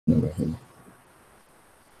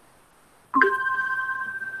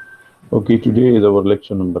Okay, today is our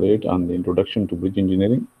lecture number 8 on the introduction to bridge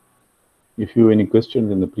engineering. If you have any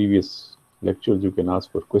questions in the previous lectures, you can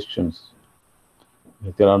ask for questions.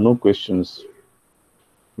 If there are no questions,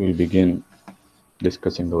 we'll begin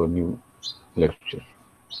discussing our new lecture.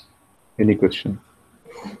 Any question?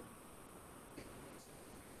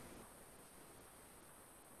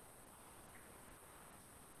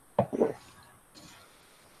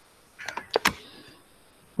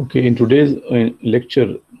 Okay, in today's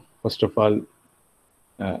lecture, first of all,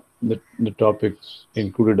 the topics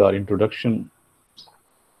included are introduction,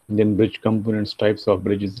 then bridge components, types of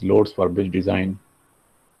bridges, loads for bridge design.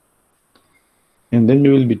 And then we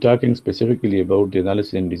will be talking specifically about the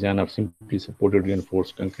analysis and design of simply supported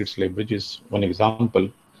reinforced concrete slab bridges, one example,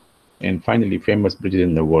 and finally, famous bridges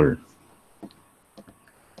in the world.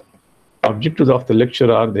 Objectives of the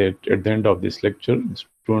lecture are that at the end of this lecture, the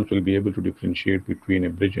students will be able to differentiate between a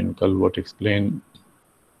bridge and culvert, explain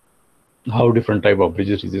how different type of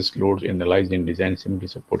bridges resist loads, analyze and design simply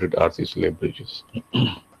supported RC slab bridges.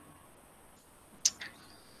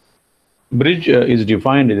 Bridge is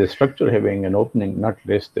defined as a structure having an opening not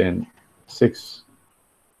less than 6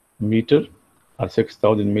 meters or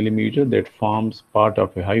 6,000 millimeters that forms part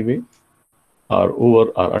of a highway or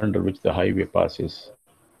over or under which the highway passes.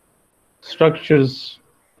 Structures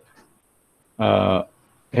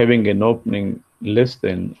having an opening less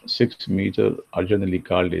than 6 meters are generally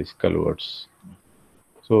called as culverts.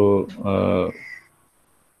 So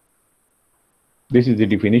this is the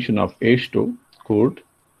definition of AASHTO code,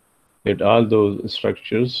 that all those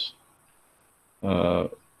structures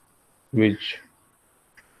which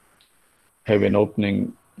have an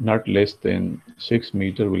opening not less than 6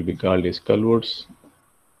 meters will be called as culverts,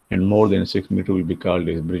 and more than 6 meters will be called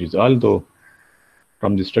as bridges, although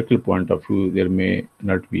from the structural point of view, there may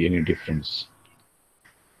not be any difference.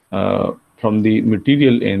 From the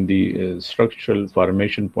material and the structural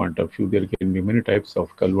formation point of view, there can be many types of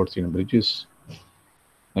culverts in bridges.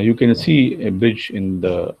 You can see a bridge in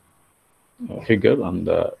the figure on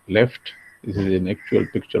the left. This is an actual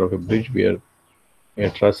picture of a bridge where a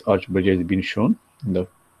truss arch bridge has been shown in the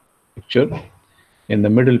picture. In the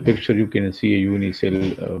middle picture, you can see a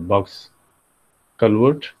unicell box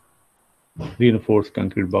culvert, reinforced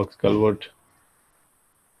concrete box culvert.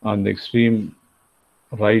 On the extreme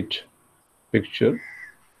right picture,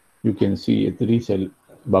 you can see a 3-cell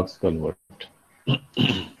box culvert.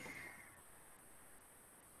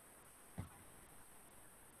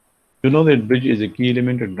 You know that bridge is a key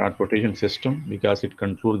element in transportation system because it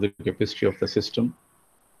controls the capacity of the system,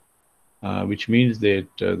 which means that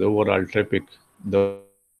the overall traffic,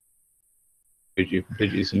 if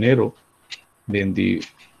bridge is narrow, then the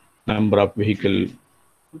number of vehicle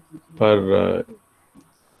per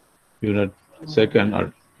unit second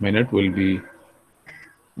or minute will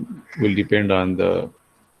depend on the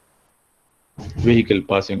vehicle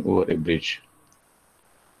passing over a bridge.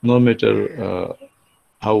 No matter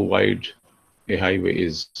how wide a highway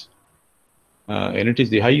is, and it is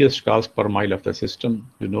the highest cost per mile of the system.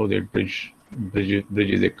 You know that bridge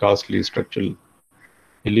is a costly structural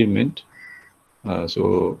element.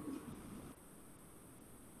 So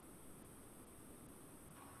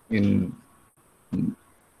in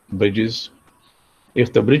bridges,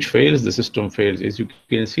 if the bridge fails, the system fails. As you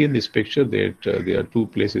can see in this picture, that there are 2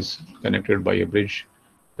 places connected by a bridge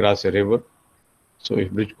across a river. So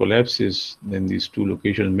if bridge collapses, then these 2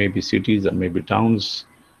 locations may be cities or maybe towns,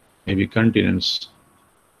 maybe continents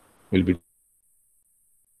will be.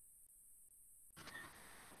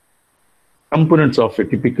 Components of a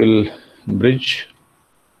typical bridge.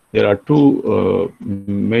 There are 2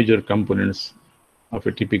 major components of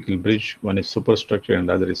a typical bridge. One is superstructure and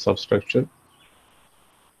the other is substructure.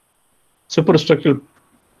 Superstructure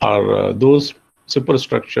are those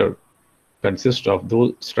superstructure consist of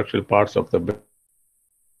those structural parts of the bridge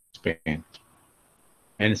span,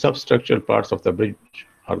 and substructural parts of the bridge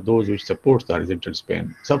are those which support the horizontal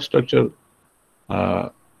span. Substructure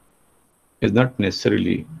is not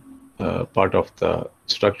necessarily part of the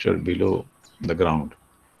structure below the ground.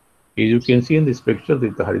 As you can see in this picture,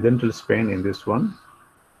 that the horizontal span in this one,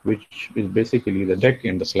 which is basically the deck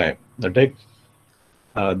and the slab. The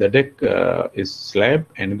deck is slab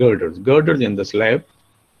and girders. Girders in the slab,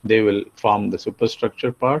 they will form the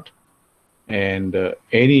superstructure part, and all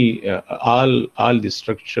the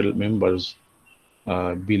structural members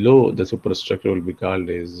below the superstructure will be called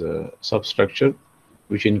as substructure,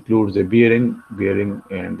 which includes a bearing,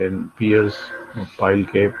 and then piers, pile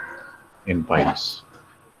cap, and piles.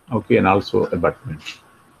 Okay, and also abutment.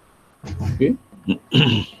 Okay.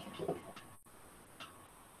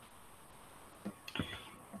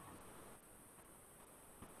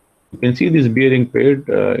 can see this bearing pad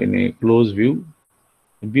in a close view.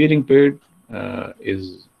 The bearing pad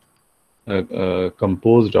is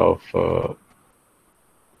composed of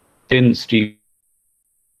thin steel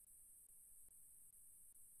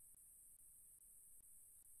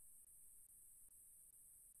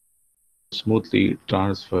bearings to smoothly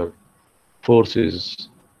transfer forces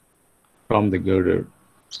from the girder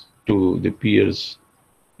to the piers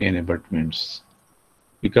and abutments.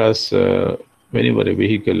 Because whenever a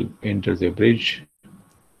vehicle enters a bridge,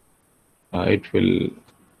 it will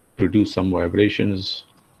produce some vibrations,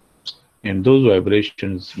 and those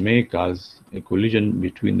vibrations may cause a collision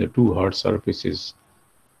between the two hard surfaces,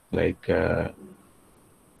 like the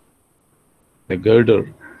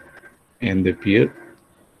girder and the pier.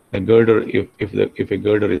 The girder, if a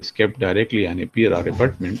girder is kept directly on a pier or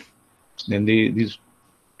abutment, then these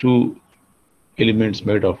two elements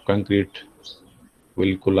made of concrete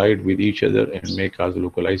will collide with each other and may cause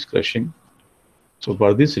localized crushing. So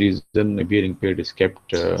for this reason, a bearing pad is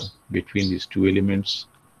kept between these two elements,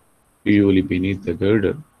 usually beneath the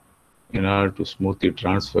girder, in order to smoothly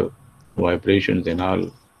transfer vibrations and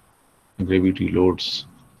all gravity loads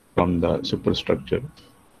from the superstructure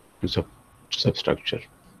to substructure.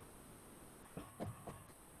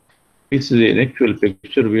 This is an actual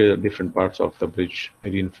picture where different parts of the bridge,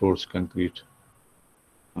 reinforced concrete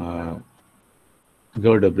uh,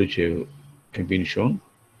 girder bridge, have been shown.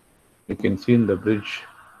 You can see in the bridge,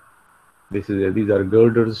 these are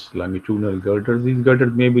girders, longitudinal girders. These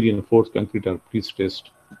girders may be reinforced concrete or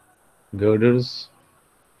pre-stressed girders.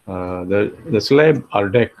 The slab or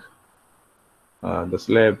deck, the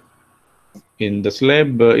slab is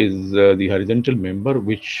the horizontal member,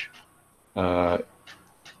 which uh,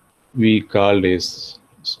 we called as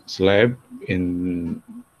slab in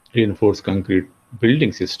reinforced concrete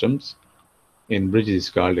building systems. In bridges is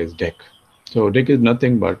called as deck. So deck is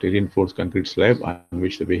nothing but a reinforced concrete slab on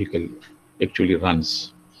which the vehicle actually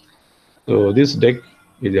runs. So this deck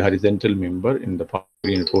is a horizontal member in the form of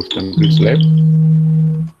reinforced concrete slab,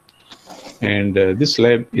 and this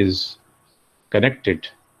slab is connected.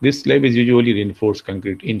 This slab is usually reinforced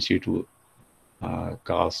concrete in situ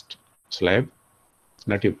cast slab,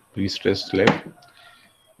 not a pre-stressed slab.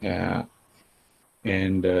 Uh,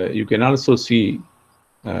 and you can also see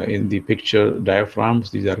in the picture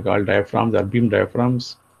diaphragms. These are called diaphragms or beam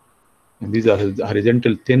diaphragms. And these are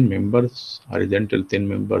horizontal thin members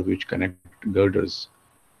which connect girders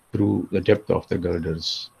through the depth of the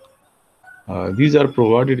girders. These are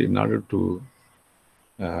provided uh,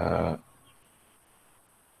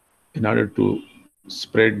 in order to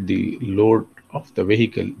spread the load of the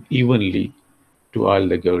vehicle evenly to all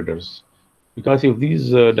the girders. Because if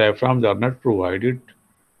these diaphragms are not provided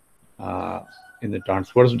uh, in the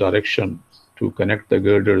transverse direction to connect the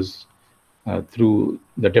girders through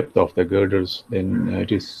the depth of the girders, then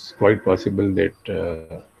it is quite possible that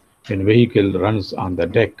when a vehicle runs on the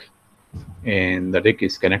deck and the deck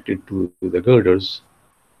is connected to the girders,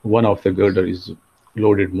 one of the girder is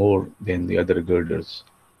loaded more than the other girders.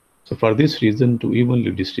 So for this reason, to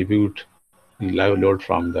evenly distribute the live load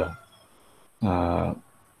from the uh,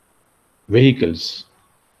 vehicles,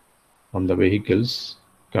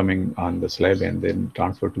 coming on the slab and then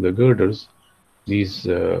transferred to the girders, these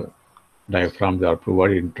diaphragms are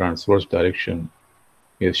provided in transverse direction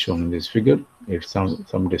as shown in this figure. At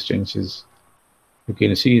some distances, you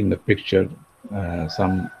can see in the picture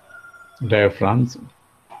some diaphragms.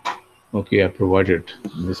 Okay, I provided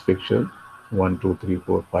in this picture 1, 2, 3,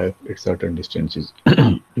 4, 5 at certain distances,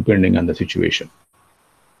 depending on the situation.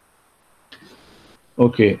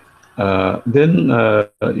 Okay, then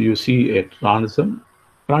you see a transom.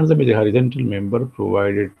 Transom is a horizontal member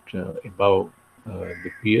provided above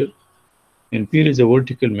the pier. And pier is a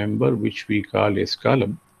vertical member which we call as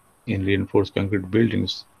column in reinforced concrete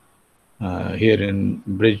buildings. Here in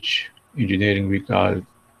bridge engineering, we call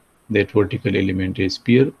that vertical element is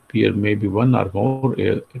pier. Pier may be one or more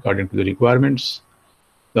according to the requirements.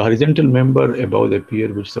 The horizontal member above the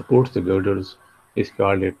pier which supports the girders is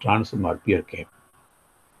called a transom or pier cap.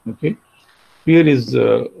 Okay, pier is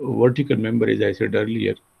a vertical member, as I said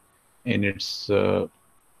earlier, and its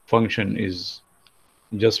function is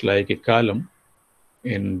just like a column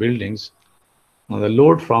in buildings. Now, the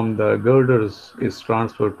load from the girders is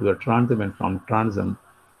transferred to the transom, and from transom,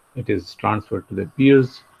 it is transferred to the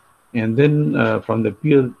piers. And then from the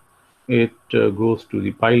pier, it goes to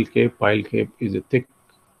the pile cap. Pile cap is a thick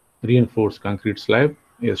reinforced concrete slab,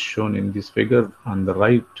 as shown in this figure on the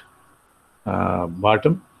right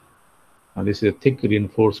bottom. This is a thick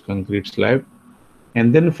reinforced concrete slab.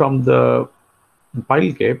 And then from the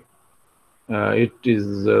pile cap, it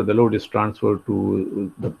is the load is transferred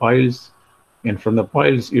to the piles, and from the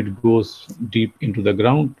piles it goes deep into the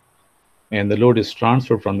ground, and the load is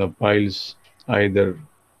transferred from the piles either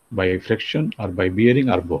by friction or by bearing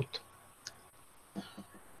or both.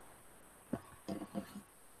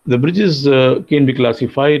 The bridges can be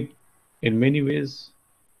classified in many ways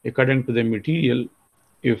according to the material.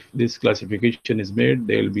 If this classification is made,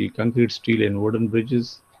 there will be concrete, steel, and wooden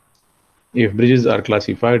bridges. If bridges are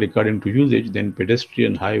classified according to usage, then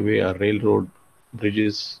pedestrian, highway, or railroad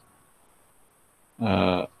bridges.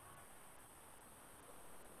 And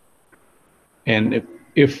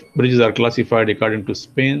if bridges are classified according to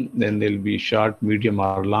span, then there will be short, medium,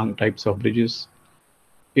 or long types of bridges.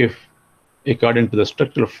 If according to the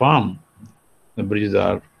structural form, the bridges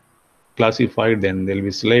are classified, then there will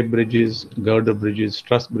be slab bridges, girder bridges,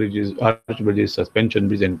 truss bridges, arch bridges, suspension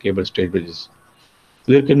bridges, and cable stayed bridges.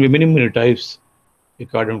 So there can be many types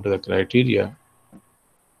according to the criteria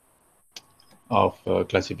of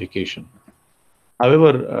classification.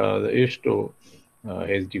 However, the ISTO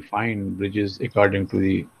has defined bridges according to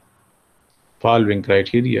the following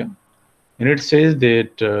criteria, and it says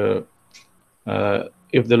that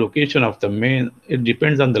if the location of the main, it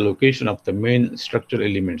depends on the location of the main structural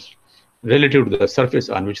elements relative to the surface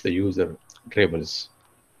on which the user travels.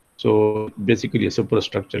 So basically a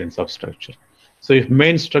superstructure and substructure. So if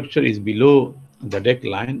main structure is below the deck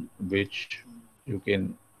line, which you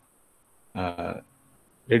can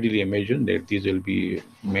readily imagine that these will be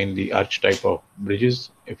mainly arch type of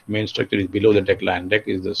bridges. If main structure is below the deck line, deck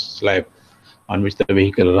is the slab on which the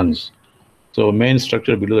vehicle runs. So main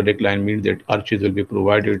structure below the deck line means that arches will be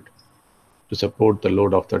provided to support the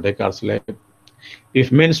load of the deck or slab.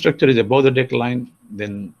 If main structure is above the deck line,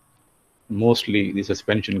 then mostly the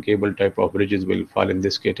suspension cable type of bridges will fall in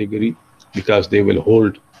this category because they will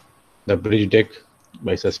hold the bridge deck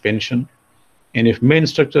by suspension. And if main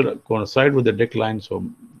structure coincide with the deck line, so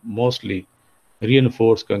mostly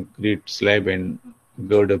reinforced concrete slab and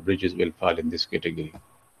girder bridges will fall in this category.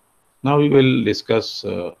 Now we will discuss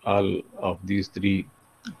all of these three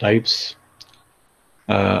types.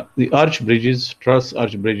 The arch bridges, truss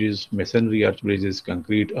arch bridges, masonry arch bridges,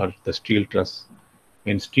 concrete arch, the steel truss,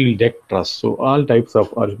 and steel deck truss. So all types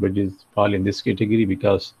of arch bridges fall in this category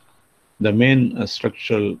because the main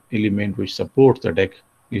structural element which supports the deck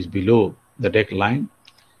is below the deck line.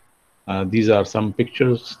 These are some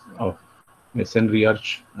pictures of masonry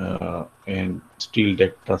arch and steel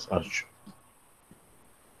deck truss arch.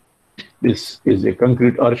 This is a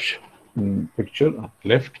concrete arch picture on the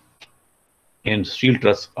left and steel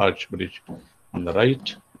truss arch bridge on the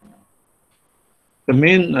right. The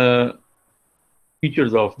main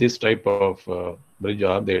features of this type of bridge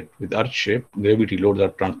are that with arch shape, gravity loads are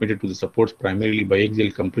transmitted to the supports primarily by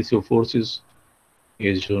axial compressive forces,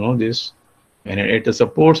 as you know this, and at the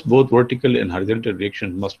supports, both vertical and horizontal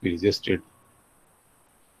reactions must be resisted.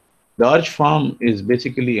 The arch form is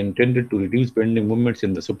basically intended to reduce bending moments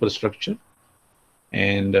in the superstructure,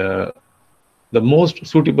 and the most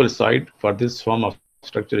suitable site for this form of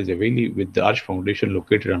structure is a valley with the arch foundation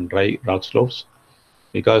located on dry rock slopes,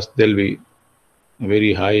 because there will be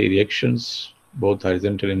very high reactions, both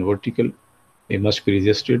horizontal and vertical. They must be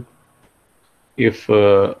resisted. If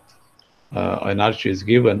an arch is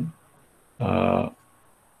given,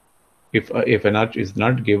 if an arch is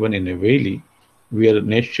not given in a valley, where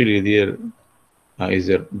naturally there is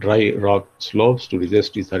a dry rock slopes to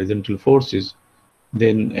resist these horizontal forces,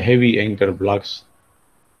 then heavy anchor blocks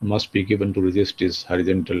must be given to resist this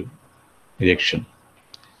horizontal reaction,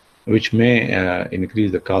 which may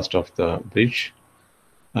increase the cost of the bridge.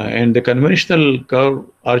 And the conventional curved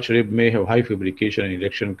arch rib may have high fabrication and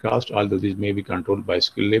erection cost, although these may be controlled by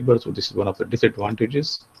skilled labor. So this is one of the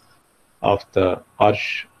disadvantages of the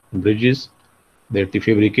arch bridges, that the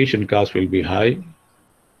fabrication cost will be high.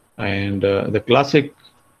 And the classic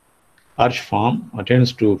arch form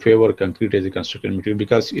tends to favor concrete as a construction material,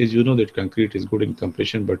 because as you know that concrete is good in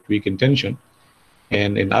compression but weak in tension.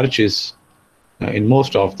 And in arches, in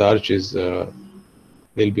most of the arches, there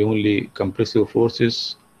will be only compressive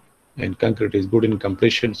forces, and concrete is good in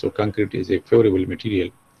compression, so concrete is a favorable material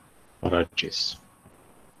for arches.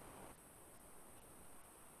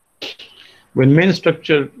 When main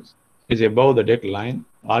structure is above the deck line,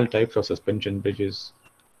 all types of suspension bridges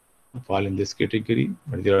fall in this category,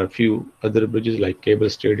 but there are a few other bridges like cable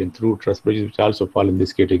stayed and through truss bridges which also fall in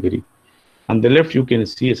this category. On the left, you can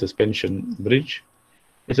see a suspension bridge.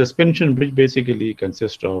 A suspension bridge basically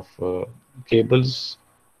consists of cables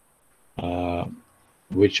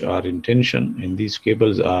which are in tension, and these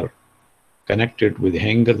cables are connected with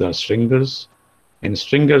hangers or stringers, and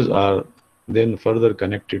stringers are then further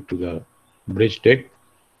connected to the bridge deck.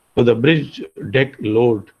 So the bridge deck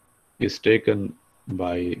load is taken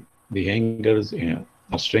by the hangers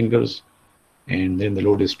or stringers, and then the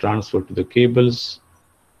load is transferred to the cables,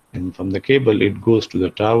 and from the cable it goes to the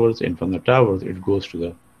towers, and from the towers it goes to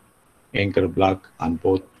the anchor block on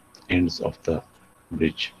both ends of the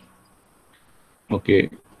bridge. Okay,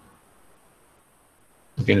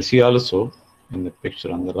 you can see also in the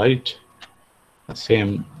picture on the right the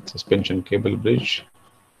same suspension cable bridge.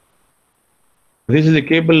 This is a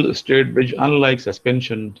cable stayed bridge. Unlike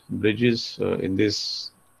suspension bridges, in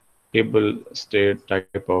this cable stayed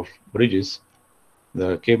type of bridges,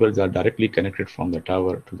 the cables are directly connected from the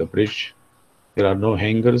tower to the bridge. There are no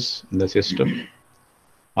hangers in the system.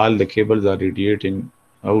 All the cables are radiating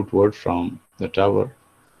outward from the tower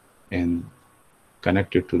and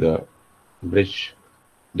connected to the bridge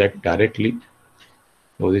deck directly.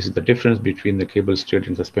 So this is the difference between the cable stayed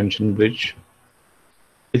and suspension bridge.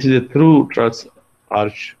 This is a through truss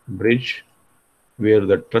arch bridge where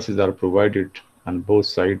the trusses are provided on both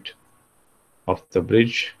sides of the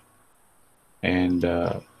bridge, and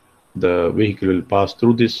the vehicle will pass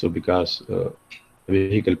through this. So because the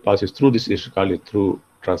vehicle passes through this, is called a through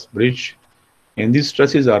truss bridge. And these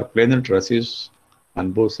trusses are planar trusses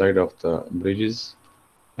on both sides of the bridges,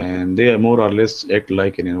 and they are more or less act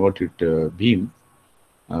like an inverted beam.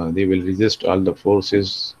 They will resist all the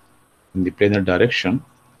forces in the planar direction,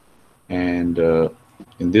 and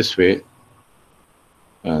in this way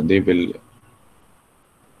they will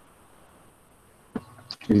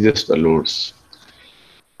resist the loads.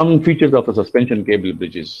 Some features of the suspension cable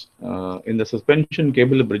bridges. In the suspension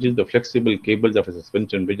cable bridges, the flexible cables of a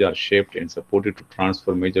suspension bridge are shaped and supported to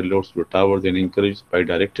transfer major loads to towers and encouraged by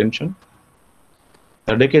direct tension.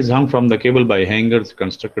 The deck is hung from the cable by hangers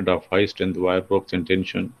constructed of high-strength wire ropes and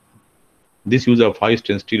tension. This use of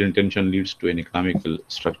high-strength steel and tension leads to an economical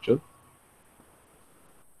structure.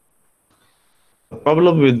 The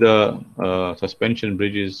problem with the suspension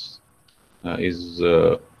bridges is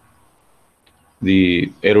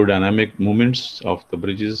the aerodynamic movements of the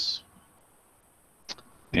bridges,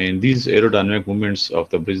 and these aerodynamic movements of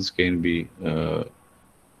the bridges can be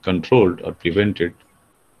controlled or prevented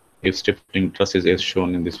if stiffening trusses as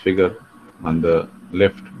shown in this figure on the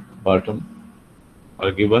left bottom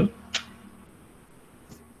are given.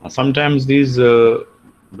 Sometimes these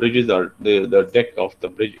bridges are the deck of the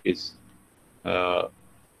bridge is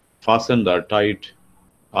fastened or tied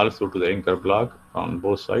also to the anchor block on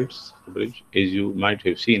both sides of the bridge, as you might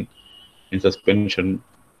have seen in suspension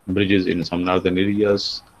bridges in some northern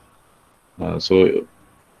areas. So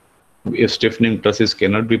if stiffening trusses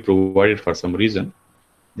cannot be provided for some reason,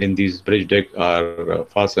 then these bridge deck are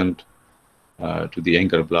fastened to the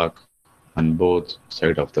anchor block on both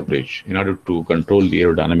sides of the bridge in order to control the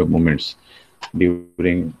aerodynamic movements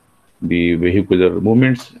during the vehicular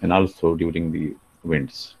movements and also during the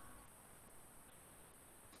winds.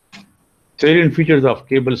 Salient features of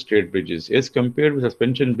cable straight bridges. As compared with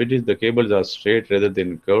suspension bridges, the cables are straight rather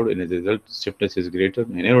than curved, and as a result, stiffness is greater,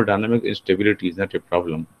 and aerodynamic instability is not a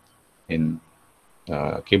problem in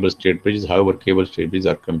cable straight bridges. However, cable straight bridges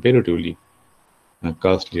are comparatively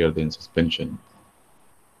costlier than suspension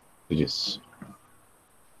bridges.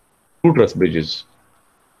 Two truss bridges.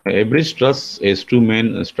 A bridge truss has two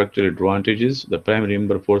main structural advantages. The primary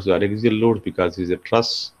member forces are axial loads because it is a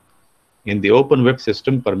truss. In the open web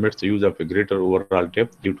system permits the use of a greater overall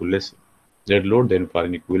depth due to less Z load than for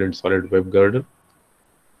an equivalent solid web girder.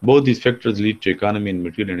 Both these factors lead to economy in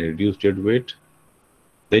material and reduced dead weight.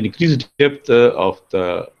 The increased depth of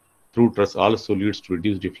the through truss also leads to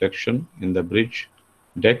reduced deflection in the bridge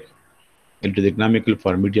deck. It is economical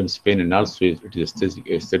for medium span, and also it is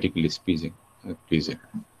aesthetically pleasing.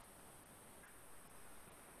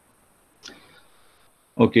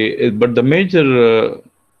 Okay, but the major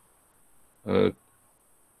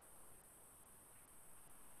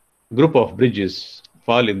group of bridges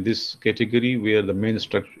fall in this category where the main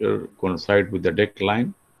structure coincides with the deck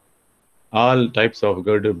line. All types of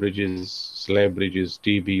girder bridges, slab bridges,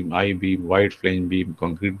 T-beam, I-beam, wide flange beam,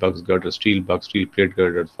 concrete box girder, steel plate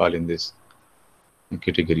girders fall in this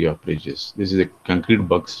category of bridges. This is a concrete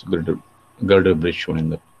box girder bridge shown in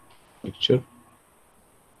the picture.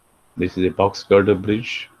 This is a box girder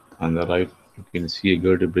bridge. On the right, you can see a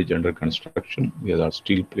girder bridge under construction. These are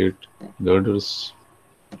steel plate girders.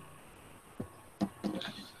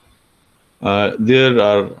 There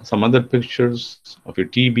are some other pictures of a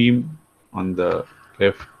T-beam on the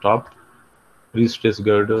left top, pre-stress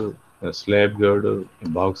girder, a slab girder, a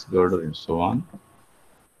box girder, and so on.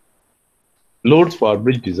 Loads for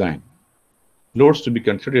bridge design. Loads to be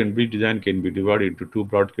considered in bridge design can be divided into two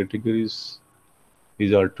broad categories.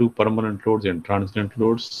 These are two permanent loads and transient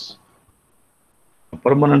loads.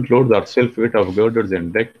 Permanent loads are self-weight of girders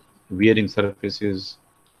and deck, wearing surfaces.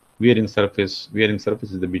 Wearing surface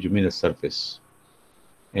is the bituminous surface,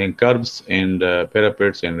 and curbs and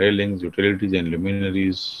parapets and railings, utilities and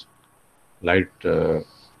luminaries, light. The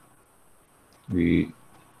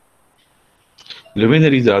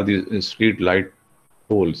luminaries are the street light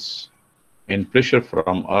poles, and pressure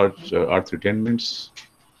from earth retenments.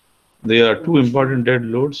 There are two important dead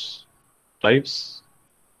loads types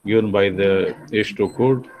given by the H2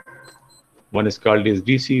 code. One is called as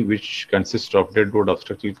DC, which consists of dead load of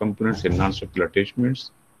structural components and non-structural attachments,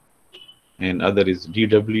 and other is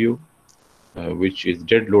DW, which is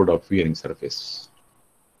dead load of wearing surface.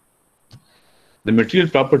 The material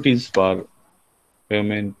properties for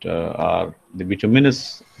pavement are the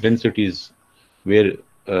bituminous densities, where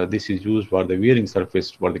this is used for the wearing surface,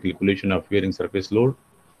 for the calculation of wearing surface load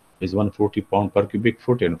is 140 pound per cubic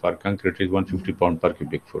foot, and for concrete is 150 pound per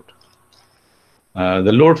cubic foot.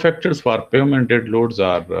 The load factors for pavement dead loads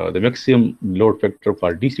are the maximum load factor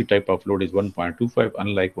for DC type of load is 1.25,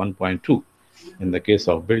 unlike 1.2 in the case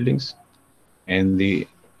of buildings. And the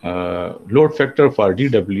load factor for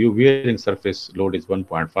DW, wearing surface load, is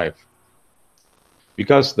 1.5.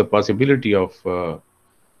 Because the possibility of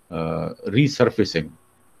resurfacing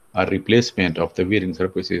or replacement of the wearing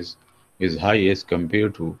surfaces is high as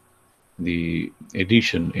compared to the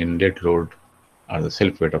addition in dead load or the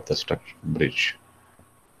self-weight of the structure bridge.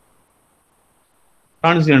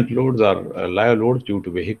 Transient loads are live loads due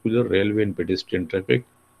to vehicular, railway, and pedestrian traffic.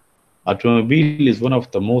 Automobile is one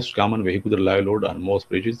of the most common vehicular live load on most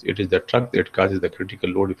bridges. It is the truck that causes the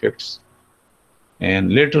critical load effects.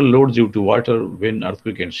 And lateral loads due to water, wind,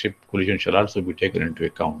 earthquake, and ship collision shall also be taken into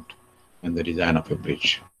account in the design of a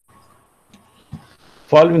bridge.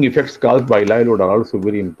 Following effects caused by live load are also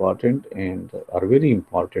very important and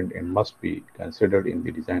must be considered in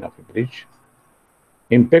the design of a bridge.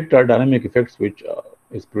 Impact are dynamic effects which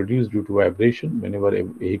is produced due to vibration. Whenever a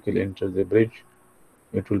vehicle enters a bridge,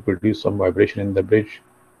 it will produce some vibration in the bridge.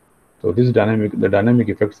 So the dynamic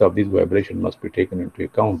effects of this vibration must be taken into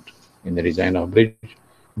account in the design of bridge.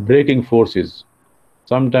 Braking forces.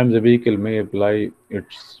 Sometimes a vehicle may apply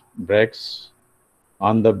its brakes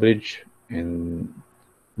on the bridge, and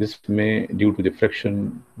this may, due to the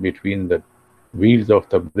friction between the wheels of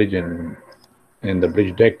the bridge and the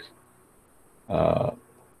bridge deck,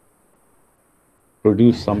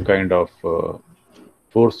 produce some kind of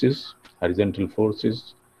forces, horizontal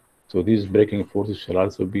forces. So these braking forces shall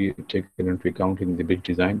also be taken into account in the bridge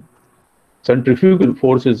design. Centrifugal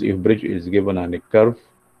forces, if bridge is given on a curve,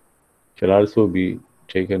 shall also be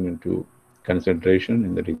taken into consideration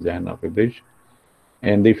in the design of a bridge.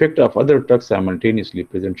 And the effect of other trucks simultaneously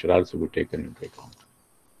present shall also be taken into account.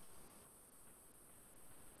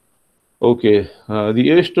 Okay, the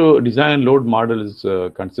H2 design load models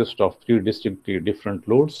consist of three distinctly different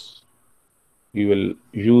loads. We will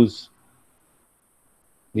use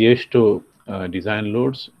the H2 design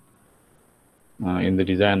loads in the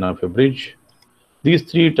design of a bridge.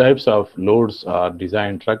 These three types of loads are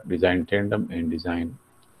design truck, design tandem, and design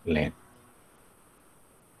lane.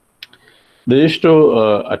 The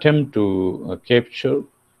H2 attempt to capture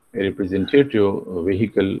a representative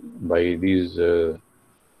vehicle by these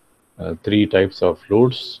three types of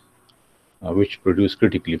loads, which produce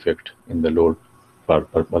critical effect in the load for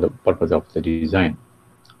the purpose of the design,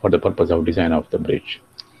 for the purpose of design of the bridge.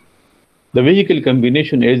 The vehicle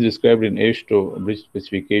combination as described in H2 bridge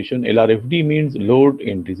specification. LRFD means load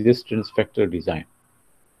and resistance factor design.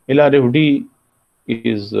 LRFD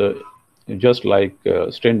is just like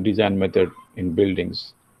strength design method in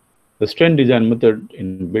buildings. The strength design method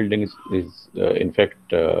in buildings is in fact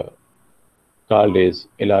called as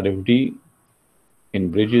LRFD.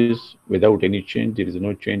 In bridges, without any change, there is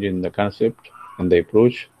no change in the concept and the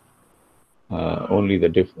approach. Only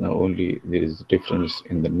there is difference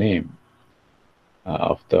in the name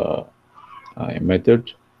of the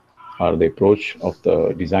method or the approach of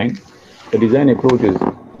the design. The design approach is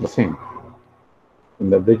the same. In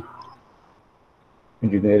the bridge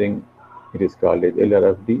engineering, it is called as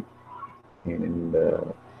LRFD, and in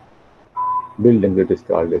the building, it is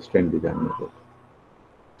called as strength design method.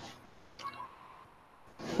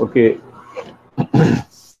 Okay.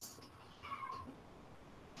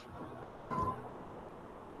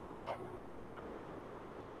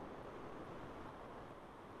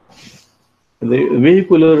 The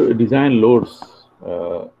vehicular design loads,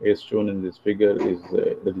 as shown in this figure, is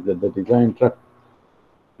the design truck.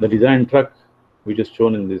 The design truck, which is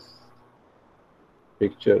shown in this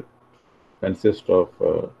picture, consists of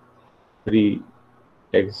three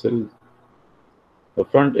axles. The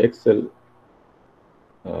front axle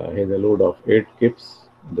has a load of 8 kips,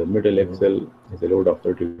 the middle axle has a load of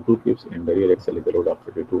 32 kips, and the rear axle has a load of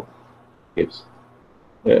 32 kips.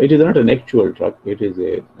 It is not an actual truck, it is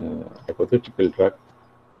a hypothetical truck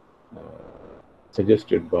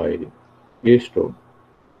suggested by Qaiser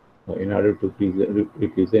in order to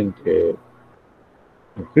represent a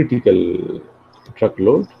critical truck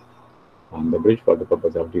load on the bridge for the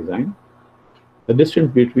purpose of design. The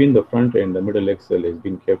distance between the front and the middle axle has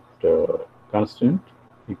been kept constant,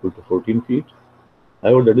 equal to 14 feet.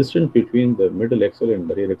 However, the distance between the middle axle and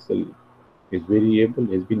the rear axle is variable,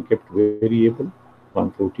 has been kept variable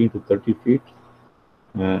from 14 to 30 feet.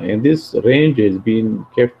 And this range has been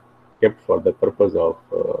kept for the purpose of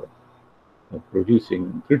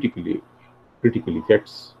producing critical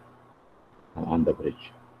effects on the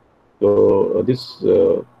bridge. So this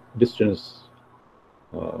distance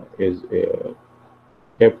is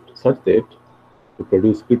kept such that to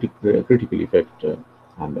produce critical effect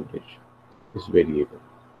on the bridge is variable.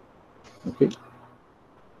 Okay.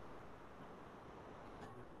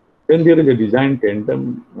 Then there is a design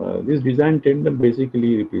tandem. This design tandem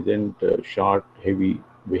basically represent short, heavy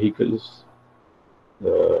vehicles.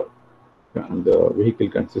 The vehicle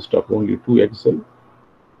consists of only 2 axles,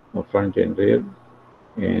 front and rear,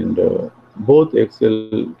 and both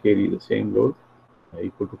axles carry the same load,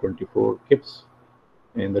 equal to 24 kips,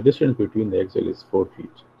 and the distance between the axle is 4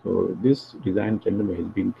 feet. So this design tandem has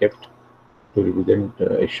been kept to represent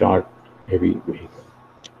a short, heavy vehicle.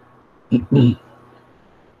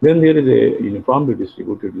 Then there is a uniformly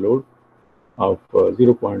distributed load of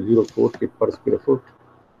 0.04 kip per square foot,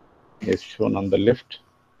 as shown on the left.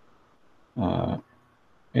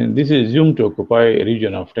 And this is assumed to occupy a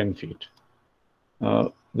region of 10 feet.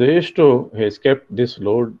 The Qaiser has kept this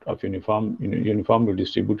load of uniformly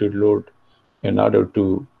distributed load in order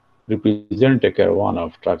to represent a caravan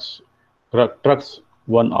of trucks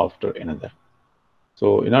one after another.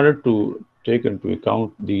 So in order to take into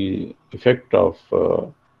account the effect of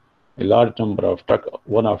a large number of trucks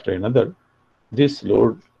one after another, this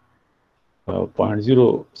load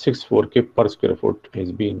 0.064 kip per square foot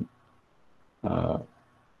has been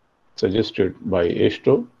suggested by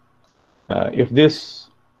Qaiser. If this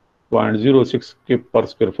 0.06 kip per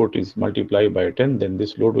square foot is multiplied by 10, then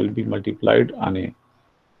this load will be multiplied on a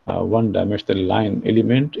one-dimensional line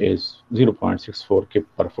element is 0.64 kip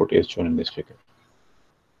per foot as shown in this figure.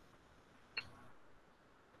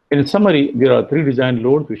 In summary, there are 3 design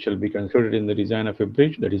loads which shall be considered in the design of a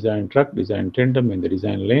bridge: the design truck, design tandem, and the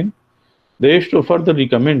design lane. The Qaiser further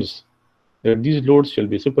recommends that these loads shall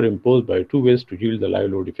be superimposed by 2 ways to yield the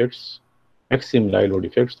live load effects, maximum live load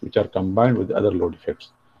effects, which are combined with other load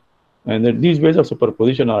effects. And that these ways of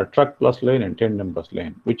superposition are truck plus lane and tandem plus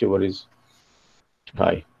lane, whichever is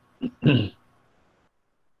high.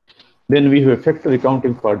 Then we have a factor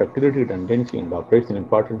accounting for ductility, redundancy, and the operation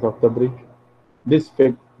importance of the bridge. This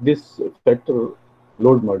factor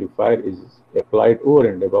load modifier is applied over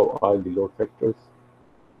and above all the load factors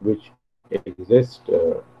which exist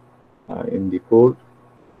in the code,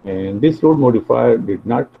 and this load modifier did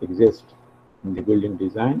not exist in the building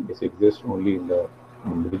design. This exists only in the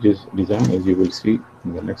bridges design, as you will see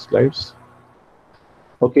in the next slides.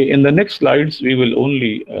 Okay, in the next slides we will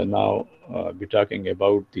only now be talking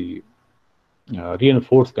about the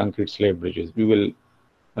reinforced concrete slab bridges. We will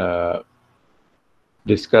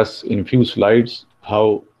discuss in few slides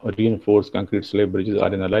how reinforced concrete slab bridges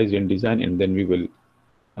are analyzed in design, and then we will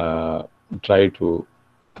try to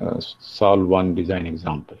solve one design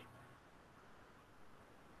example.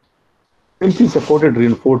 Simply supported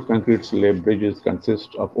reinforced concrete slab bridges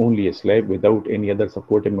consist of only a slab without any other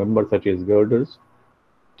supporting member such as girders.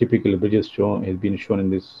 Typical bridges has been shown in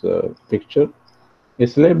this picture. A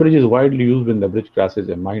slab bridge is widely used when the bridge crosses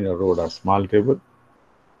a minor road or small river.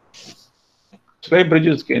 Slab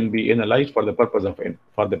bridges can be analyzed for the purpose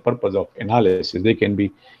of analysis. They can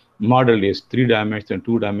be modeled as 3-dimensional,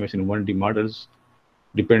 2-dimensional, 1D models,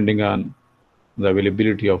 depending on the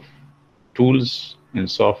availability of tools and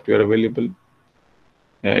software available.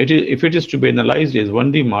 If it is to be analyzed as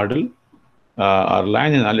 1D model or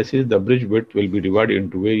line analysis, the bridge width will be divided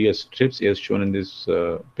into various strips as shown in this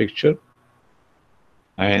picture.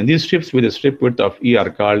 And these strips with a strip width of E are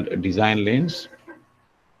called design lanes.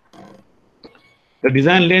 The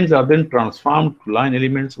design lanes are then transformed to line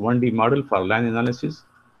elements 1D model for line analysis.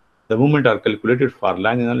 The moment are calculated for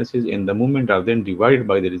line analysis, and the moment are then divided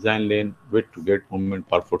by the design lane width to get moment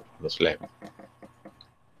per foot for the slab.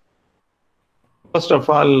 First of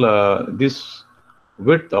all, this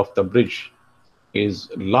width of the bridge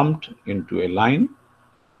is lumped into a line,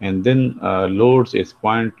 and then loads is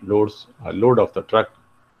point loads load of the truck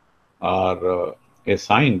are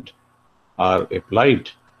assigned or applied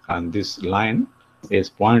on this line as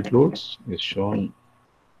point loads is shown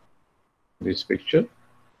in this picture,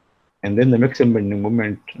 and then the maximum bending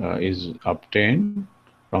moment is obtained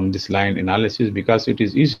from this line analysis, because it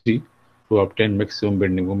is easy to obtain maximum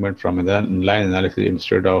bending moment from a line analysis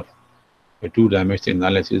instead of a two-dimensional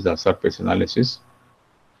analysis or surface analysis.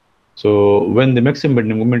 So when the maximum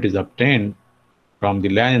bending moment is obtained from the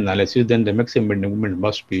line analysis, then the maximum bending moment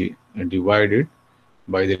must be divided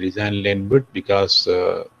by the design lane width, because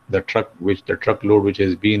the truck load which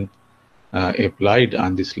has been applied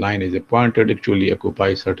on this line is a pointed actually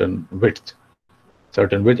occupies certain width,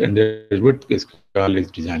 and this width is called as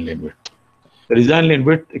design lane width. The design lane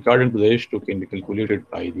width according to the H2 can be calculated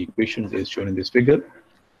by the equations as shown in this figure.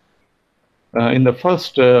 In the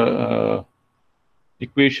first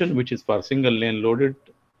equation, which is for single lane loaded,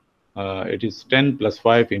 it is 10 plus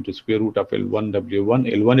 5 into square root of L1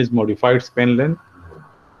 W1. L1 is modified span length,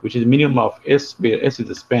 which is minimum of S, where S is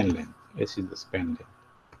the span length. S is the span length,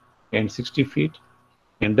 and 60 feet.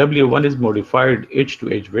 And W1 is modified edge to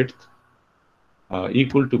edge width,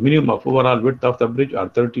 equal to minimum of overall width of the bridge, or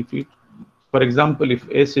 30 feet. For example, if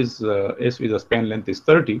S is the span length is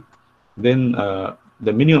 30, then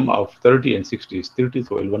the minimum of 30 and 60 is 30,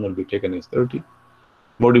 so L1 will be taken as 30.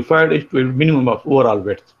 Modified edge to minimum of overall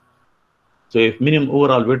width. So if minimum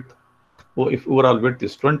overall width, or if overall width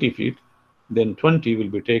is 20 feet, then 20 will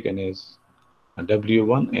be taken as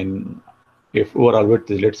W1, and if overall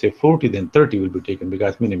width is, let's say, 40, then 30 will be taken,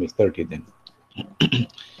 because minimum is 30 then.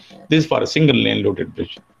 This is for a single lane loaded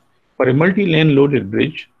bridge. For a multi-lane loaded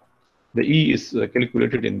bridge, the E is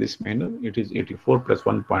calculated in this manner. It is 84 plus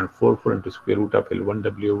 1.44 into square root of L1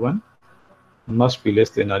 W1 must be less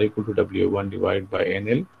than or equal to W1 divided by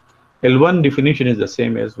NL. L1 definition is the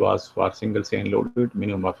same as was for single lane loaded,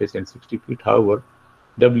 minimum of S and 60 feet. However,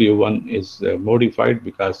 W1 is modified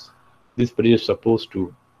because this bridge is supposed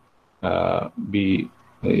to be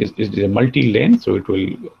a multi-lane, so it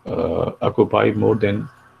will occupy more than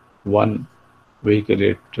one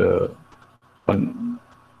vehicle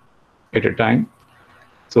at a time.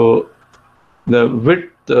 So the width,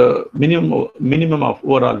 minimum of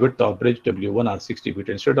overall width of bridge W1 are 60 feet.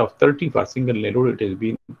 Instead of 30 for single lane load, it has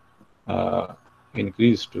been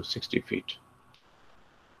increased to 60 feet.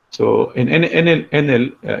 So in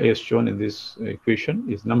NL as shown in this equation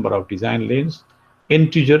is number of design lanes.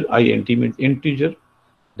 Integer INT means integer,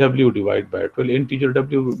 W divided by 12. Integer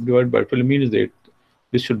W divided by 12 means that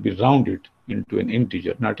this should be rounded into an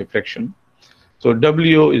integer, not a fraction. So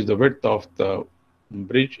W is the width of the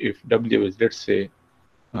bridge. If W is, let's say,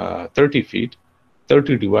 30 feet,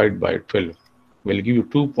 30 divided by 12 will give you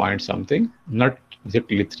 2 point something, not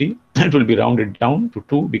exactly 3. It will be rounded down to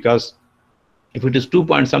 2, because if it is 2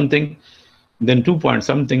 point something, then 2 point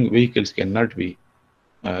something vehicles cannot be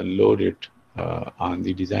loaded on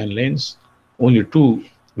the design lanes. Only 2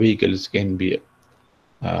 vehicles can be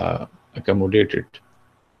accommodated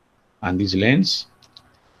on these lanes.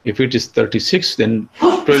 If it is 36, then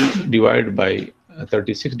 12 divided by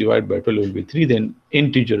 36 divided by 12 will be 3. Then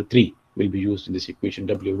integer 3 will be used in this equation,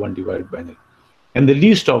 W1 divided by N. And the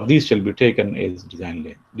least of these shall be taken as design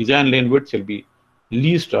lane. Design lane width shall be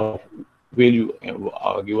least of value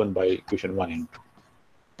given by equation 1 and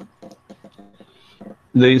 2.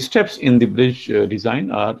 The steps in the bridge design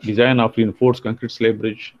are design of reinforced concrete slab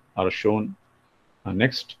bridge are shown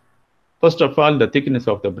next. First of all, the thickness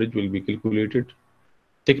of the bridge will be calculated.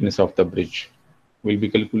 Thickness of the bridge will be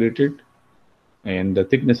calculated, and the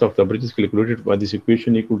thickness of the bridge is calculated by this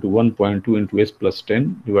equation equal to 1.2 into S plus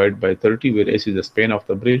 10 divided by 30, where S is the span of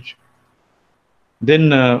the bridge.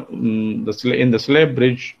 Then in the slab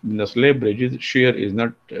bridges, shear is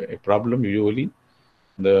not a problem usually.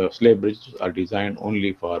 The slab bridges are designed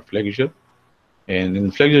only for flexure, and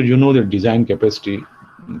in flexure, you know the design capacity,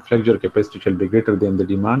 flexure capacity shall be greater than the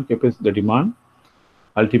demand,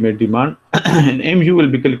 ultimate demand. And MU will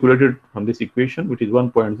be calculated from this equation, which is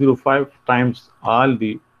 1.05 times all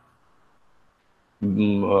the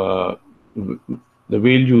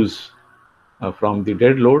values from the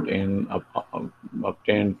dead load and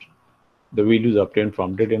obtained the values obtained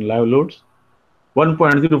from dead and live loads.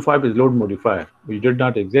 1.05 is load modifier, which did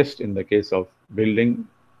not exist in the case of building,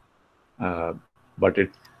 but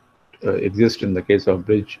it exists in the case of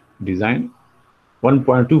bridge design.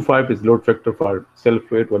 1.25 is load factor for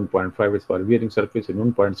self-weight, 1.5 is for wearing surface, and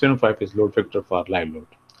 1.75 is load factor for live load.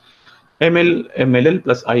 MLL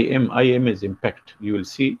plus IM is impact. You will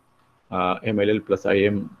see MLL plus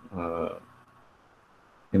IM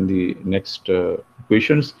in the next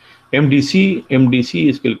equations. MDC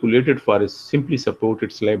is calculated for a simply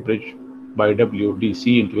supported slab bridge by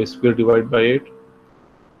WDC into S square divided by 8.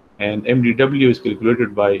 And MDW is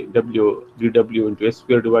calculated by WDW into S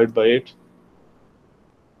square divided by 8.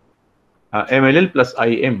 MLL plus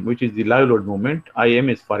IM, which is the live load moment. IM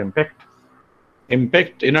is for impact.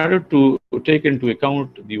 Impact, in order to take into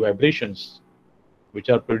account the vibrations which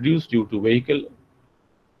are produced due to vehicle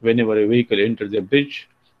whenever a vehicle enters a bridge,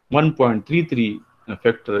 1.33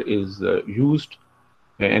 factor is used.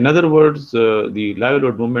 In other words, the live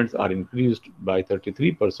load moments are increased by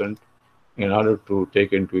 33% in order to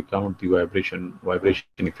take into account the vibration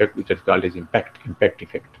effect, which is called as impact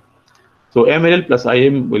effect. So MLL plus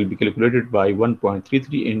IM will be calculated by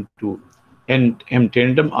 1.33 into M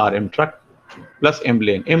tandem or M truck plus M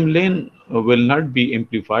lane. M lane will not be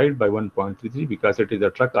amplified by 1.33 because it is a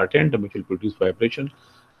truck or tandem which will produce vibration.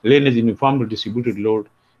 Lane is uniformly distributed load,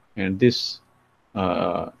 and this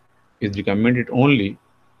is recommended only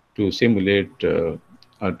to simulate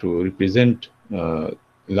or to represent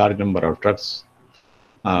large number of trucks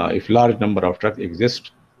if large number of trucks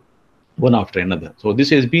exist one after another. So this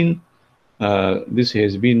has been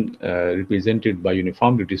represented by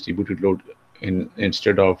uniformly distributed load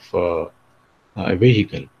instead of a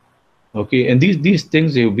vehicle. Okay, and these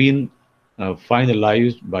things have been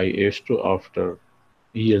finalized by ASTRO after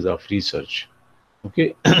years of research.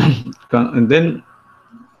 Okay, and then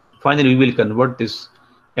finally we will convert this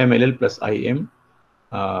MLL plus IM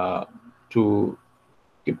to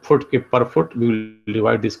foot per foot. We will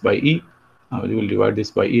divide this by E. We will divide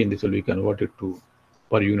this by E, and this will be converted to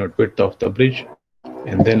per unit width of the bridge.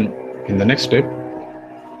 And then in the next step,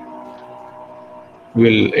 we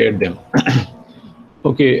will add them.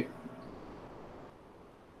 Okay.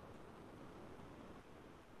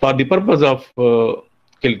 For the purpose of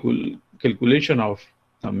calculation of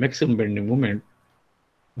maximum bending moment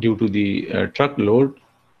due to the truck load,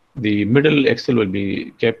 the middle axle will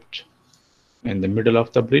be kept in the middle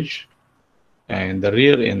of the bridge, and the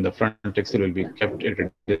rear and the front axle will be kept at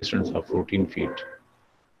a distance of 14 feet.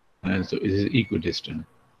 And so it is equidistant.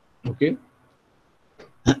 Okay.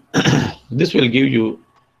 This will give you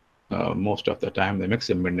most of the time the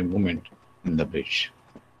maximum bending moment in the bridge.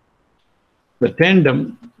 The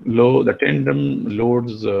tandem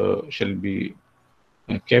loads shall be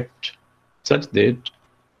kept such that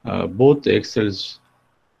both the axles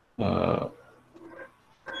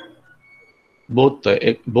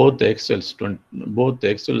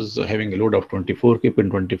having a load of 24 kip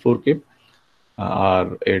and 24 kip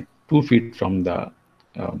are at 2 feet from the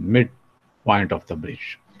midpoint of the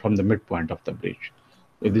bridge. From the midpoint of the bridge.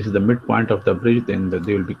 If this is the midpoint of the bridge, then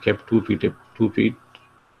they will be kept 2 feet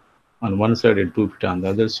on one side and 2 feet on the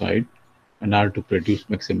other side, in order to produce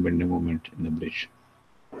maximum bending moment in the bridge.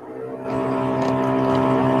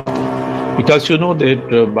 Because you know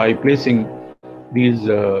that by placing these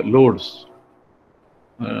loads,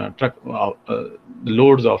 the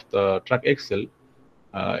loads of the truck axle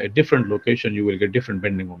at different location, you will get different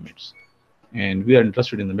bending moments, and we are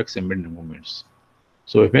interested in the maximum bending moments.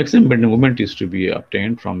 So if maximum bending moment is to be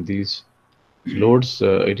obtained from these loads,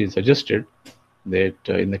 it is suggested that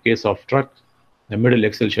in the case of truck, the middle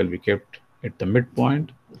axle shall be kept at the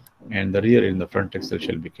midpoint, and the rear and the front axle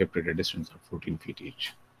shall be kept at a distance of 14 feet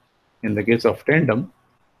each. In the case of tandem,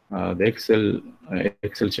 the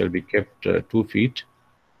axle shall be kept 2 feet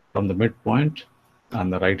from the midpoint on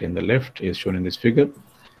the right and the left, is shown in this figure,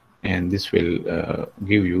 and this will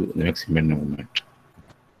give you the maximum bending moment.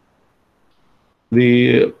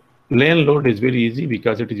 The lane load is very easy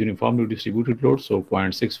because it is uniformly distributed load, so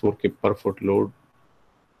 0.64 kip per foot load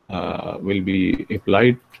will be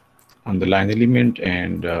applied on the line element,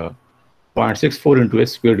 and 0.64 into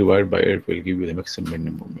S square divided by 8 will give you the maximum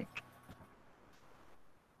bending moment.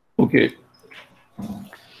 Okay.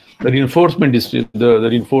 The reinforcement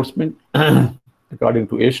according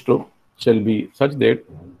to ASTRO shall be such that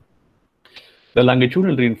the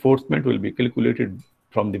longitudinal reinforcement will be calculated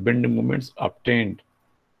from the bending moments obtained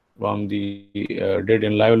from the dead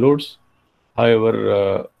and live loads.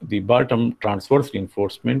 However, the bottom transverse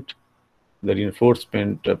reinforcement, the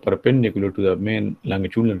reinforcement perpendicular to the main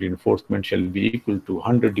longitudinal reinforcement, shall be equal to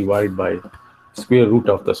 100 divided by square root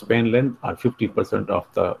of the span length, or 50% of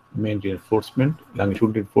the main reinforcement,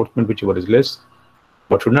 longitudinal reinforcement, whichever is less,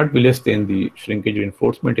 but should not be less than the shrinkage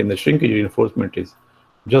reinforcement. And the shrinkage reinforcement is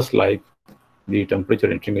just like the temperature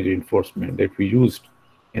and shrinkage reinforcement that we used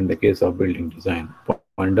in the case of building design,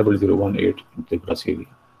 0.0018 into gross area.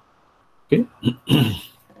 Okay.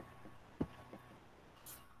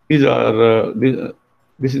 These are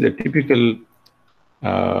this is a typical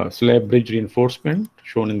slab bridge reinforcement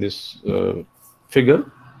shown in this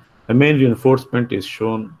figure. The main reinforcement is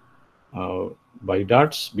shown by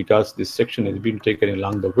dots because this section has been taken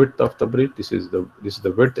along the width of the bridge. This is the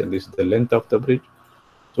width and this is the length of the bridge.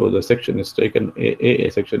 So the section is taken, a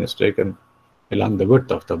section is taken along the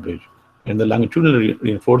width of the bridge, and the longitudinal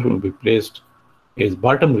reinforcement will be placed as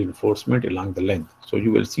bottom reinforcement along the length. So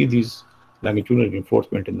you will see these longitudinal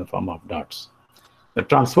reinforcement in the form of dots. The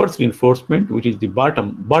transverse reinforcement, which is the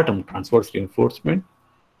bottom transverse reinforcement,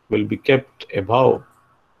 will be kept above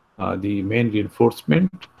the main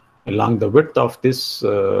reinforcement along the width of this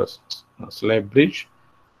slab bridge,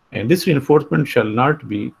 and this reinforcement shall not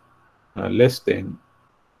be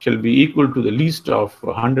shall be equal to the least of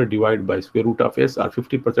 100 divided by square root of s, or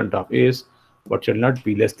 50% of s, but shall not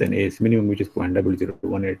be less than s minimum, which is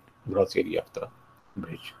 0.0018 gross area of the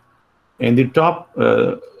bridge. And the top,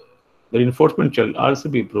 the reinforcement shall also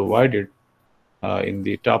be provided in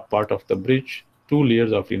the top part of the bridge, 2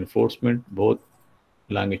 layers of reinforcement, both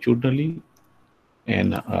longitudinally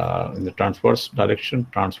and in the transverse direction.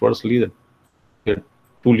 Transversely, the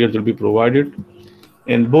 2 layers will be provided,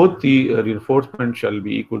 and both the reinforcement shall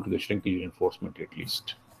be equal to the shrinkage reinforcement at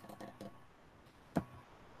least.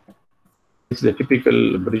 This is a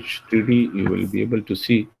typical bridge 3D. You will be able to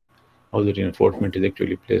see how the reinforcement is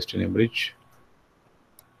actually placed in a bridge.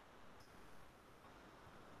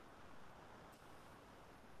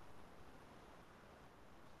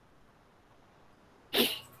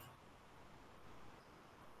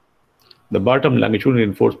 The bottom longitudinal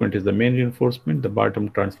reinforcement is the main reinforcement. The bottom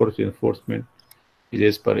transverse reinforcement is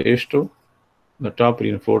as per H2. The top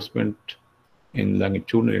reinforcement in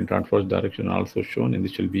longitudinal and transverse direction also shown, and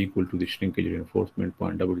this will be equal to the shrinkage reinforcement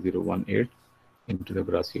 0.0018 into the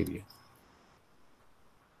gross area.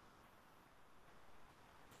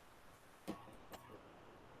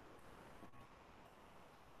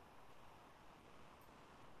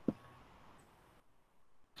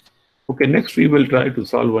 Okay, next we will try to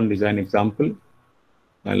solve one design example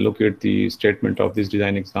and look at the statement of this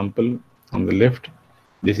design example on the left.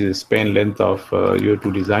 This is a span length of year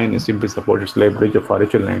to design a simply supported slab bridge of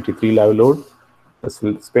RHL 93 live load. The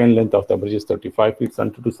span length of the bridge is 35 feet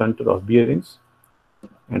center to center of bearings,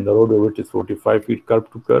 and the roadway width is 45 feet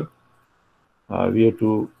curb to curb. We have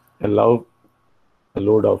to allow a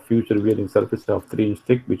load of future bearing surface of 3-inch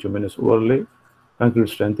thick bituminous overlay. Concrete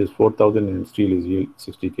strength is 4,000 and steel is yield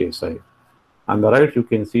 60 KSI. On the right, you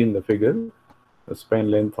can see in the figure, the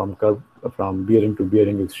span length from bearing to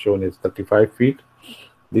bearing is shown as 35 feet.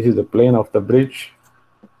 This is the plane of the bridge.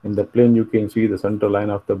 In the plane, you can see the center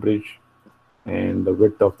line of the bridge and the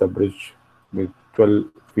width of the bridge with 12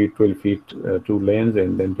 feet, 2 lanes,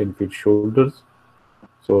 and then 10 feet shoulders.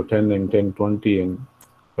 So 10 and 10, 20 and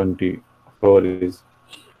 24 is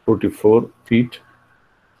 44 feet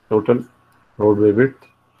total roadway width.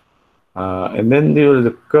 And then there is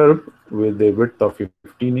a curb with a width of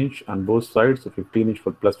 15-inch on both sides. So 15-inch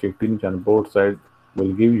for plus 15-inch on both sides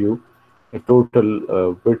will give you a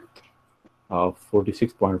total width of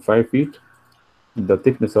 46.5 feet. The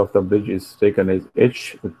thickness of the bridge is taken as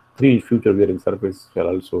H, with 3 future bearing surfaces shall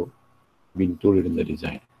also be included in the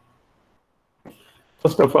design.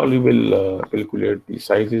 First of all, we will calculate the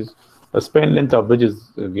sizes. The span length of bridge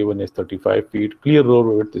is given as 35 feet. Clear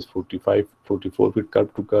roadway width is 44 feet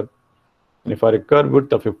curb to curb. And for a curb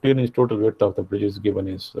width of 15-inch, total width of the bridge is given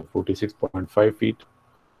as 46.5 feet.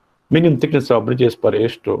 Minimum thickness of bridges per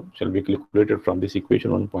H2 shall be calculated from this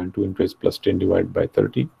equation 1.2 into S plus 10 divided by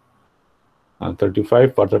 30. And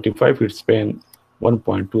 35 for 35 feet span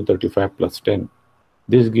 1.2 35 plus 10.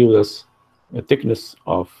 This gives us a thickness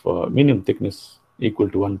of minimum thickness equal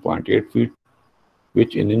to 1.8 feet,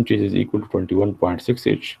 which in inches is equal to 21.6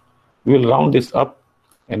 inch. We will round this up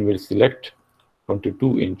and we'll select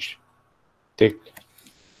 22-inch thick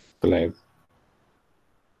slab.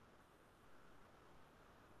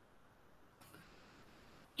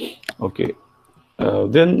 Okay,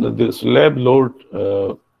 then the slab load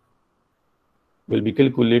will be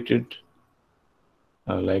calculated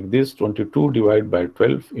like this: 22 divided by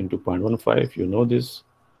 12 into 0.15. You know this.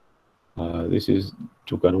 This is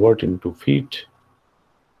to convert into feet,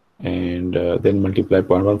 and then multiply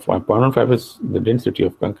 0.15. 0.15 is the density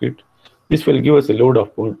of concrete. This will give us a load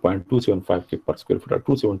of 0.275 kg per square foot, or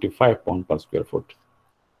 275 pounds per square foot.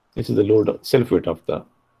 This is the load self weight of the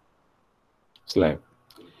slab.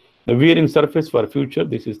 The bearing surface for future,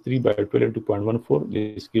 this is 3 by 12 into 0.14.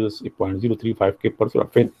 This gives a 0.035 kg per square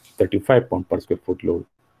foot, 35 pounds per square foot load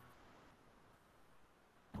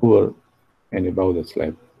over and above the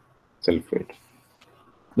slab self weight.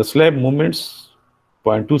 The slab movements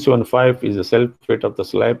 0.275 is the self-weight of the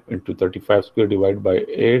slab into 35 square divided by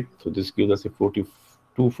 8. So this gives us a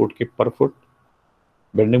 42 foot kip per foot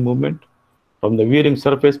bending moment. From the wearing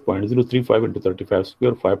surface, 0.035 into 35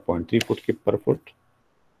 square, 5.3 foot kip per foot.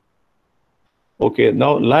 Okay,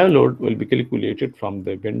 now live load will be calculated from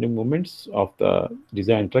the bending moments of the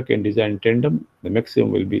design truck and design tandem. The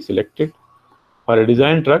maximum will be selected. For a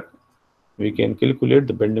design truck, we can calculate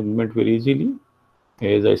the bending moment very easily.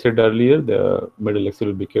 As I said earlier, the middle axle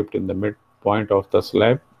will be kept in the midpoint of the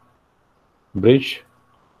slab bridge,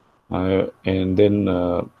 and then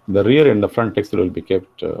the rear and the front axle will be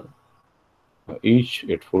kept each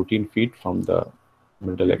at 14 feet from the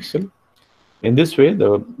middle axle. In this way,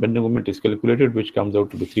 the bending moment is calculated, which comes out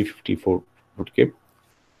to be 354 foot kip.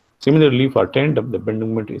 Similarly, for tandem, the bending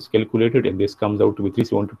moment is calculated, and this comes out to be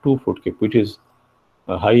 372 foot kip, which is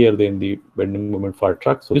higher than the bending moment for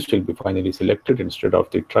truck. So this will be finally selected instead of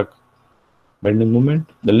the truck bending moment.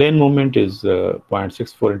 The lane moment is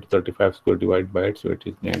 0.64 into 35 square divided by 8, so it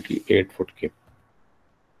is 98 foot kip.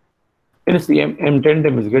 Since the M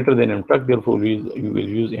tandem is greater than M truck, therefore you will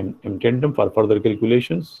use M tandem for further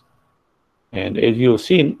calculations. And as you have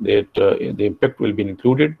seen that the impact will be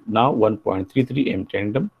included now 1.33 M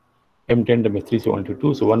tandem. M tandem is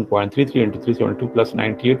 372, so 1.33 into 372 plus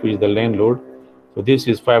 98, which is the lane load. So this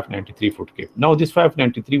is 593 foot kip. Now this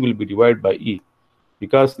 593 will be divided by E,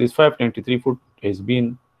 because this 593 foot has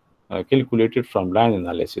been calculated from line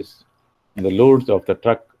analysis. And the loads of the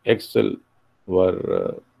truck axle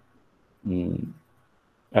were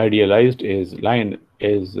idealized as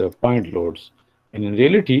point loads, and in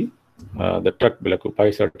reality the truck will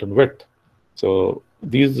occupy certain width. So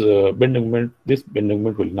these bending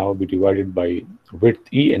moment will now be divided by width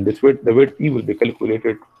E, and the width E will be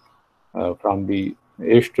calculated from the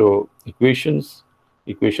H2 equations.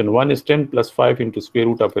 Equation 1 is 10 plus 5 into square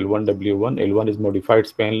root of L1 W1. L1 is modified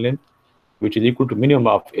span length, which is equal to minimum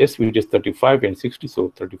of S, which is 35 and 60,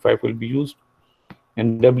 so 35 will be used.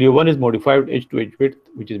 And W1 is modified H to H width,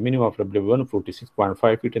 which is minimum of W1,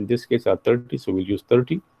 46.5 feet. In this case are 30, so we'll use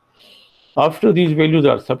 30. After these values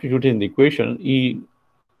are substituted in the equation, E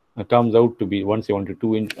comes out to be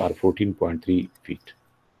 172 inch or 14.3 feet.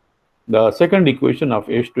 The second equation of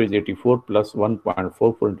H2 is 84 plus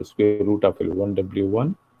 1.44 into square root of L1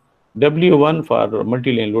 W1. W1 for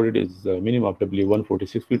multi-lane loaded is minimum of W1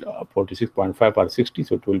 46 feet, 46.5 or 60,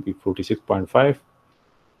 so it will be 46.5.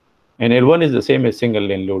 And L1 is the same as single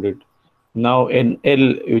lane loaded. Now in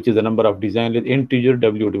L, which is the number of design length, integer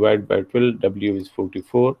W divided by 12, W is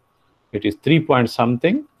 44. It is 3 point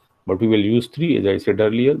something, but we will use 3 as I said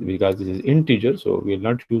earlier because this is integer, so we will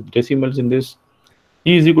not use decimals in this.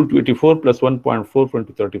 E is equal to 84 plus 1.44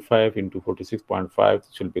 into 35 into 46.5,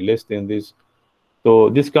 should be less than this. So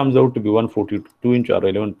this comes out to be 142 inch or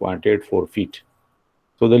 11.84 feet.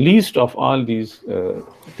 So the least of all these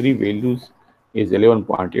three values is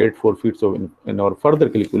 11.84 feet. So in our further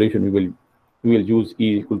calculation, we will use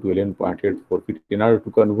E equal to 11.84 feet in order to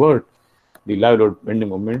convert the live load bending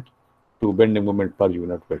moment to bending moment per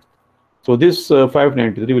unit width. So this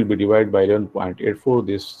 593 will be divided by 11.84.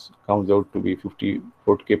 This comes out to be 50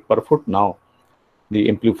 foot kip per foot. Now the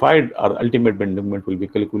amplified or ultimate bending moment will be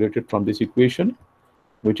calculated from this equation,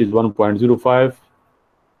 which is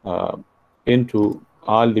 1.05 into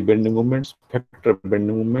all the bending moments, factor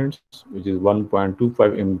bending moments, which is 1.25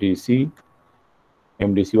 MDC.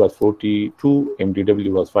 MDC was 42,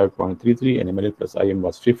 MDW was 5.33, and MLL plus IM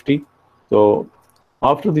was 50. So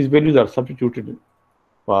after these values are substituted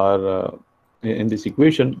for in this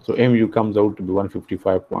equation, so MU comes out to be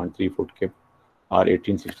 155.3 foot kip or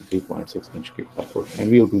 1863.6 inch kip per foot. And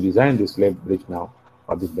we have to design this slab bridge now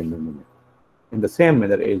for this bending moment in the same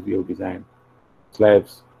manner as we have designed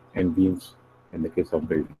slabs and beams in the case of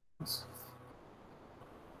buildings.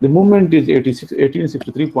 The moment is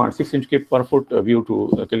 1863.6 inch kip per foot. We have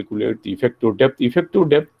to calculate the effective depth. Effective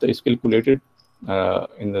depth is calculated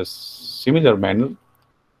in a similar manner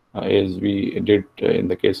as we did in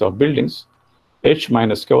the case of buildings. H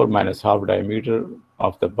minus cover minus half diameter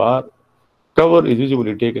of the bar. Cover is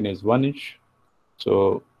usually taken as 1 inch.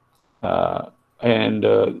 So,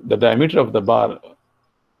 the diameter of the bar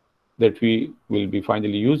that we will be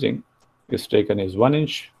finally using is taken as 1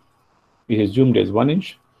 inch. It is zoomed as 1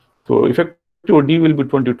 inch. So effective D will be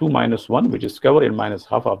 22 minus 1, which is cover, and minus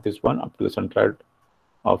half of this one up to the centroid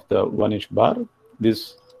of the 1 inch bar.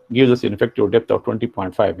 This gives us an effective depth of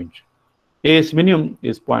 20.5 inch. AS minimum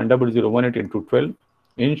is 0.0018 into 12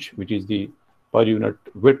 inch, which is the per unit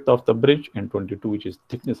width of the bridge, and 22, which is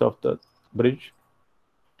thickness of the bridge.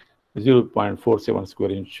 0.47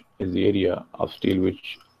 square inch is the area of steel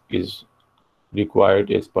which is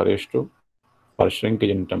required as per H2 for shrinkage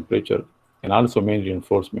and temperature, and also main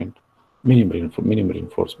reinforcement, minimum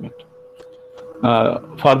reinforcement.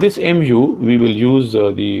 For this MU, we will use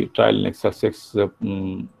the trial and exercise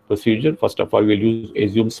procedure. First of all, we will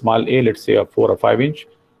assume small a, let's say a 4 or 5 inch.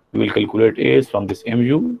 We will calculate AS from this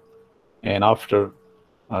MU, and after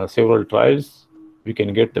several trials, we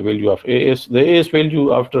can get the value of AS. The AS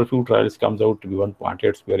value after a few trials comes out to be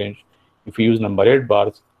 1.8 square inch. If we use number 8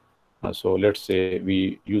 bars, so let's say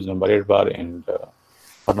we use number 8 bar, and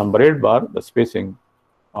for number 8 bar, the spacing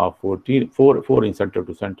of 4 in center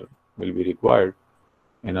to center will be required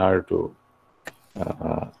in order to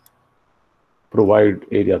provide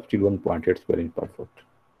area of still 1.8 square inch per foot.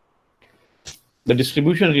 The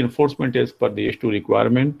distribution reinforcement as per the H2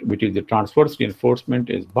 requirement, which is the transverse reinforcement,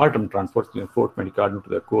 is bottom transverse reinforcement according to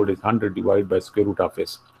the code is 100 divided by square root of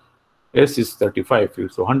S. S is 35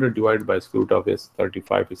 feet, so 100 divided by square root of S,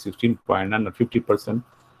 35 is 16.9 or 50%.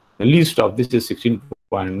 The least of this is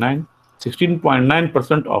 16.9.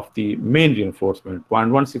 16.9% of the main reinforcement,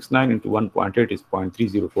 0.169 into 1.8 is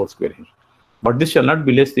 0.304 square inch. But this shall not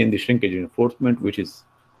be less than the shrinkage reinforcement, which is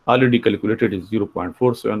already calculated is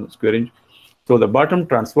 0.47 square inch. So the bottom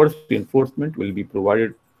transverse reinforcement will be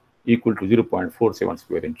provided equal to 0.47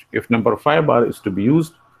 square inch. If number 5 bar is to be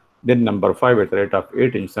used, then number 5 at the rate of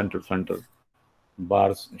 8 inch center to center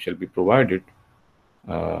bars shall be provided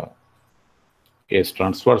as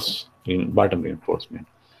transverse in bottom reinforcement.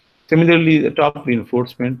 Similarly, the top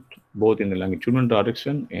reinforcement, both in the longitudinal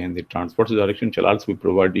direction and the transverse direction, shall also be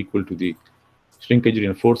provided equal to the shrinkage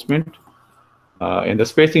reinforcement, and the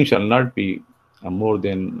spacing shall not be more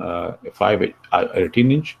than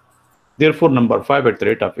 18 inch. Therefore, number 5 at the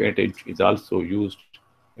rate of 8 inch is also used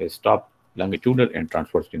as top longitudinal and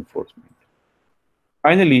transverse reinforcement.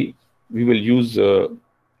 Finally, we will use the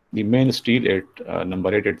main steel at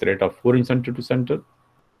number 8 at the rate of 4 inch center to center,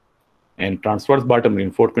 and transverse bottom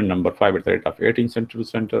reinforcement number 5 at the rate of 8 inch center to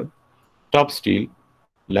center. Top steel,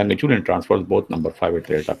 longitude and transverse both number 5 at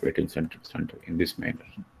the rate of 8 inch center to center in this manner.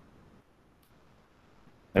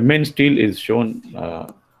 The main steel is shown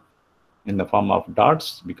in the form of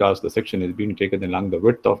dots because the section is being taken along the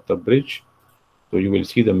width of the bridge. So you will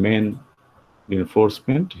see the main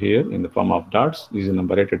reinforcement here in the form of dots. This is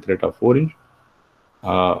number 8 at the rate of 4 inch.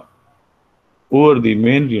 Over the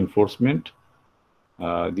main reinforcement,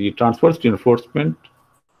 the transverse reinforcement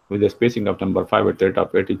with the spacing of number 5 at the rate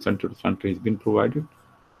of 8 inch center to center has been provided.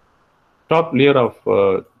 Top layer of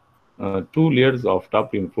 2 layers of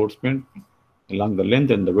top reinforcement along the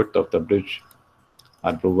length and the width of the bridge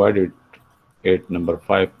are provided at number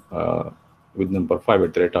 5 with number 5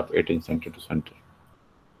 at the rate of 8 inch center to center.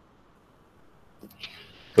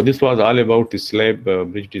 So this was all about the slab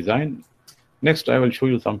bridge design. Next, I will show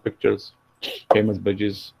you some pictures, famous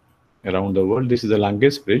bridges around the world. This is the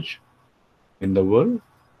longest bridge in the world,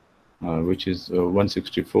 which is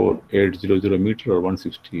 164,800 meter or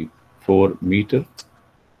 164 meter,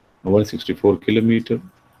 164 kilometer.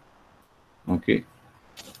 Okay,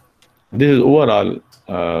 this is overall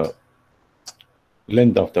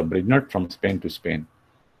length of the bridge, not from span to span.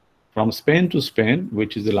 From span to span,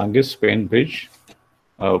 which is the longest span bridge,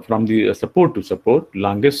 from the support to support,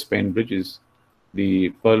 longest span bridge is the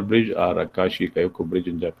Pearl Bridge or Akashi Kyoto Bridge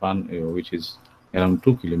in Japan, which is around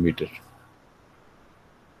 2 kilometers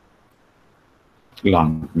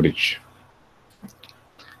long bridge.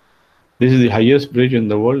 This is the highest bridge in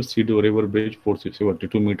the world, Cedo River Bridge,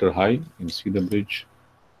 472 meter high in Cedo Bridge.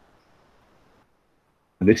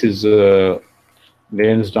 This is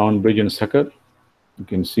Lansdowne Bridge in Sakar, you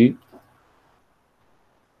can see.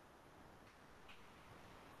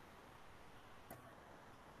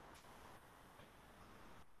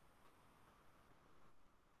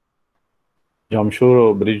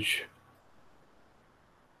 Jamshoro Bridge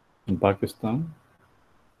in Pakistan.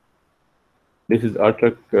 This is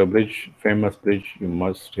Atak Bridge, famous bridge. You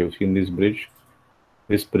must have seen this bridge.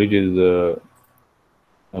 This bridge is a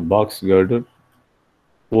box girder,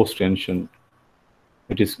 post tension.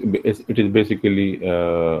 It is basically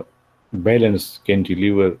balanced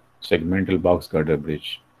cantilever segmental box girder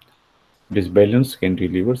bridge. It is balanced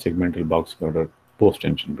cantilever segmental box girder post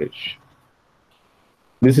tension bridge.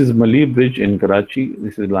 This is Mali Bridge in Karachi.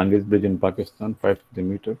 This is the longest bridge in Pakistan, 5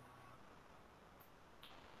 kilometers.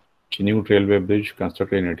 Chinook Railway Bridge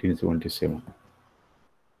constructed in 1877.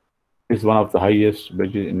 This is one of the highest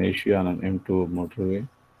bridges in Asia on an M2 motorway.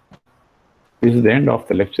 This is the end of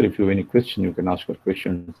the lecture. If you have any question, you can ask your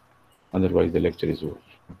questions. Otherwise, the lecture is over.